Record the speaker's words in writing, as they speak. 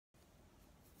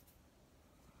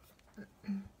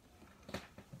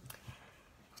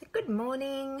Good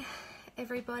morning,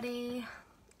 everybody.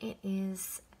 It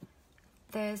is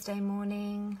Thursday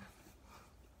morning.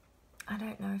 I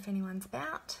don't know if anyone's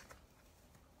about.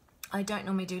 I don't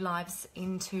normally do lives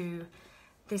into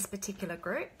this particular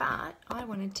group, but I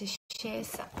wanted to share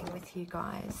something with you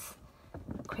guys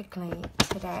quickly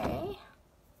today.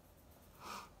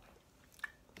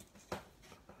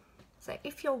 So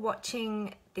if you're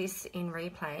watching this in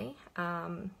replay,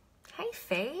 hey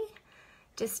Fee,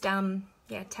 just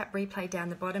tap replay down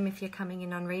the bottom if you're coming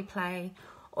in on replay,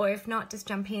 or if not, just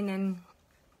jump in and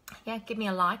give me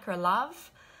a like or a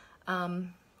love,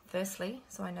 firstly,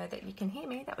 so I know that you can hear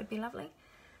me. That would be lovely.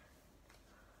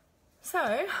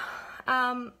 So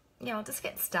I'll just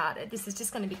get started. This is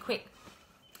just going to be quick.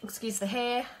 Excuse the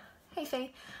hair. Hey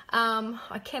Fee.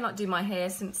 I cannot do my hair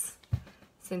since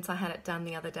I had it done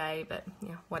the other day, but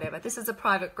whatever. This is a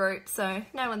private group, so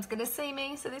no one's going to see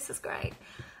me, so this is great.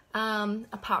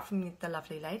 Apart from the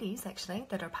lovely ladies, actually,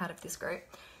 that are part of this group.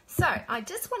 So I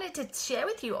just wanted to share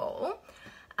with you all,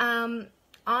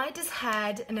 I just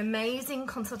had an amazing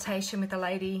consultation with a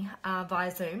lady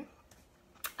via Zoom.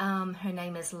 Her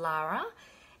name is Lara,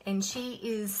 and she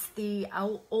is the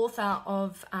author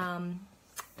of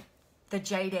The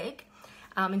Jade Egg,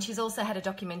 and she's also had a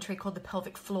documentary called The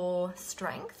Pelvic Floor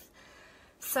Strength.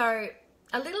 So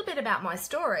a little bit about my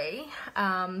story.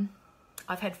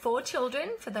 I've had 4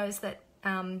 children, for those that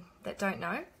don't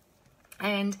know,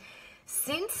 and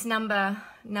since number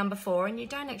 4, and you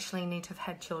don't actually need to have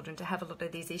had children to have a lot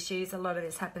of these issues. A lot of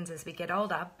this happens as we get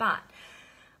older, but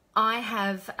I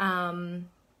have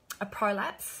a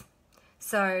prolapse.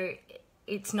 So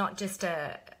it's not just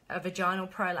a vaginal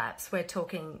prolapse. We're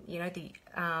talking,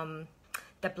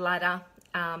 the bladder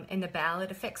and the bowel. It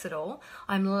affects it all.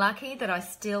 I'm lucky that I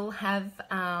still have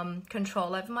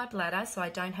control over my bladder, so I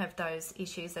don't have those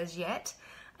issues as yet.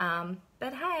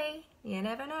 But hey, you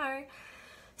never know.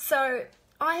 So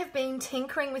I have been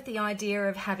tinkering with the idea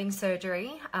of having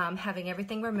surgery, having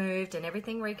everything removed and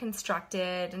everything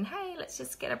reconstructed, and hey, let's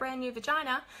just get a brand new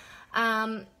vagina.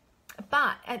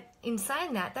 But in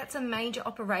saying that, that's a major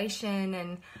operation,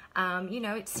 and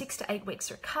it's 6 to 8 weeks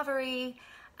recovery.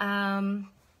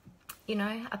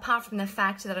 Apart from the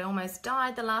fact that I almost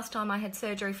died the last time I had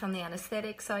surgery from the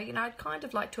anesthetic. So, I'd kind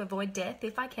of like to avoid death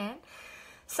if I can.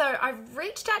 So I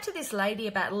reached out to this lady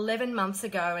about 11 months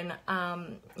ago,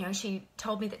 and, she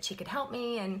told me that she could help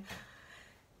me. And,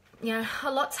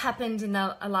 a lot's happened in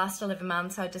the last 11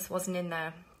 months. I just wasn't in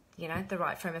the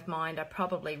right frame of mind. I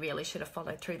probably really should have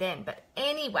followed through then. But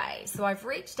anyway, so I've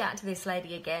reached out to this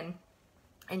lady again,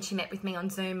 and she met with me on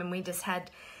Zoom, and we just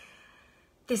had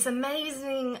this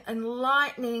amazing,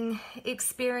 enlightening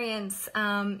experience.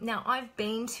 Now, I've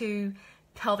been to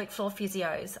pelvic floor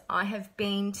physios. I have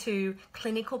been to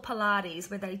clinical Pilates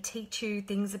where they teach you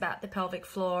things about the pelvic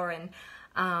floor. And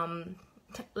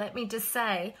let me just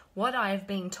say, what I have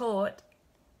been taught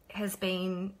has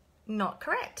been not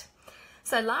correct.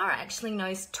 So Lara actually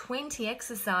knows 20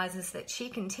 exercises that she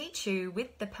can teach you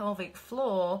with the pelvic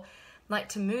floor, like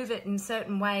to move it in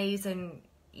certain ways and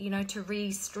to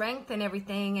re-strengthen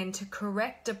everything and to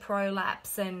correct a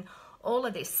prolapse and all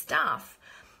of this stuff.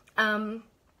 Now,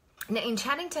 in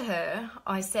chatting to her,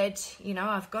 I said,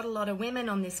 I've got a lot of women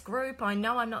on this group. I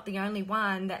know I'm not the only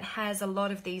one that has a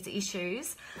lot of these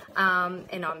issues.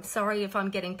 And I'm sorry if I'm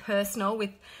getting personal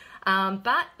with,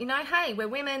 but, hey, we're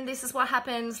women. This is what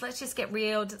happens. Let's just get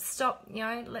real. Stop,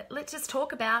 let's just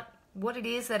talk about what it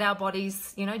is that our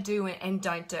bodies, do and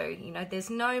don't do. There's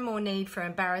no more need for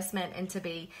embarrassment and to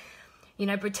be,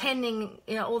 pretending,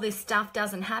 all this stuff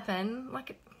doesn't happen.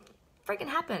 Like, it freaking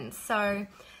happens. So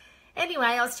anyway,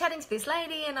 I was chatting to this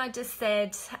lady, and I just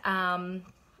said, I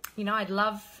know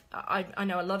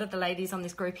a lot of the ladies on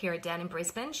this group here are down in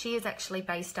Brisbane. She is actually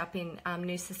based up in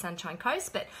Noosa Sunshine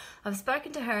Coast, but I've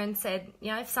spoken to her and said,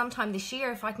 if sometime this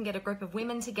year, if I can get a group of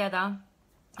women together,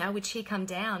 would she come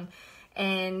down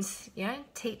and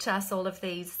teach us all of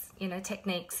these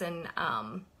techniques? And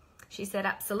she said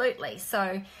absolutely.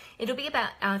 So it'll be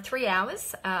about 3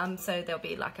 hours. So there'll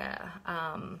be like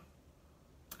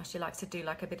she likes to do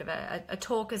like a bit of a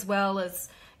talk as well as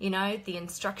the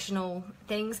instructional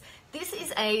things. This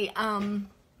is a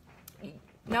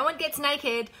no one gets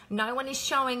naked, no one is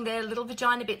showing their little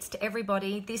vagina bits to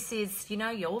everybody. This is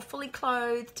you're fully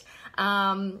clothed.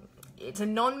 It's a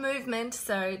non-movement,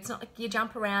 so it's not like you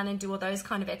jump around and do all those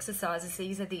kind of exercises.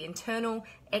 These are the internal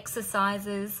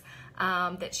exercises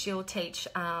that she'll teach,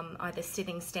 either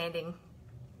sitting, standing,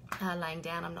 laying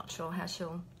down. I'm not sure how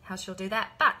she'll do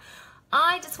that, but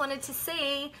I just wanted to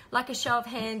see, like, a show of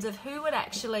hands of who would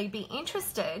actually be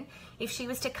interested if she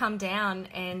was to come down,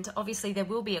 and obviously there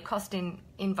will be a cost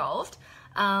involved,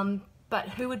 but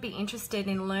who would be interested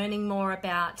in learning more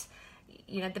about,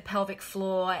 you know, the pelvic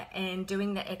floor and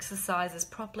doing the exercises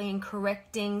properly and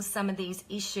correcting some of these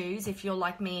issues. If you're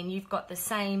like me and you've got the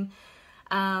same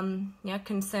you know,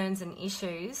 concerns and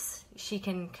issues, she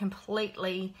can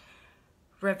completely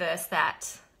reverse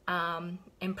that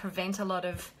and prevent a lot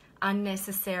of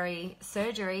unnecessary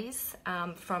surgeries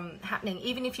from happening.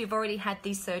 Even if you've already had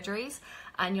these surgeries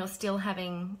and you're still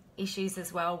having issues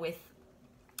as well with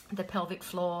the pelvic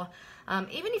floor,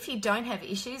 even if you don't have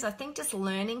issues, I think just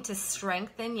learning to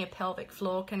strengthen your pelvic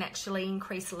floor can actually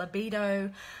increase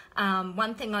libido.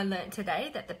 One thing I learned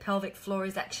today, that the pelvic floor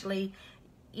is actually,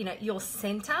 you know, your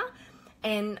center.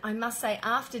 And I must say,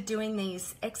 after doing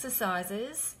these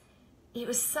exercises, it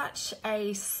was such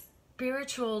a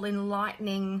spiritual,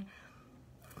 enlightening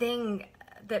thing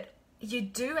that you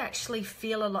do actually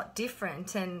feel a lot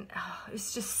different. And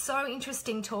it's just so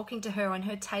interesting talking to her on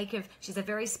her take of, she's a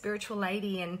very spiritual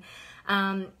lady, and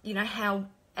you know, how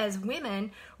as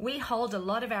women we hold a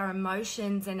lot of our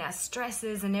emotions and our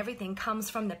stresses and everything comes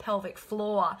from the pelvic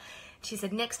floor. She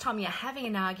said, next time you're having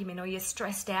an argument or you're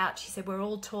stressed out, she said, we're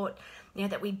all taught, you know,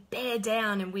 that we bear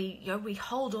down and we, you know, we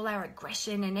hold all our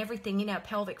aggression and everything in our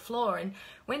pelvic floor. And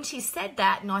when she said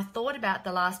that, and I thought about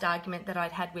the last argument that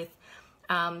I'd had with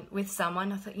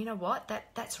someone, I thought, you know what,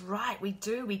 that's right, we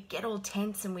do. We get all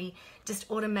tense and we just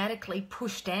automatically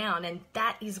push down, and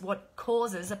that is what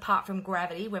causes, apart from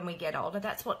gravity when we get older,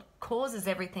 that's what causes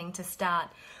everything to start,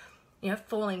 you know,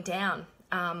 falling down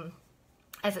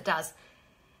as it does.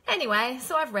 Anyway,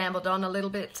 so I've rambled on a little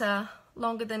bit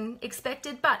longer than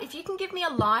expected, but if you can give me a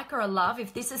like or a love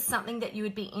if this is something that you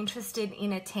would be interested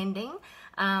in attending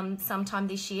sometime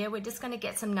this year. We're just going to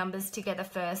get some numbers together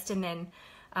first and then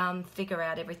figure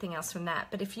out everything else from that.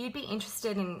 But if you'd be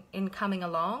interested in coming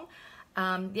along,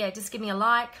 yeah, just give me a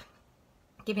like,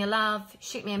 give me a love,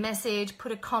 shoot me a message,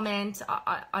 put a comment.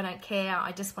 I don't care.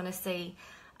 I just want to see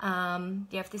yeah,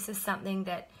 if this is something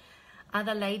that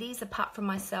other ladies apart from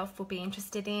myself will be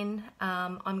interested in.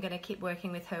 I'm going to keep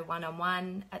working with her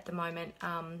one-on-one at the moment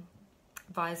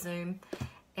via Zoom,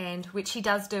 and which she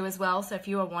does do as well. So if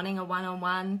you are wanting a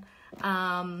one-on-one,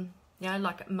 you know,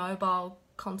 like a mobile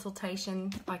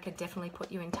consultation, I could definitely put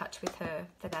you in touch with her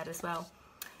for that as well.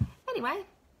 Anyway,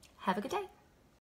 have a good day.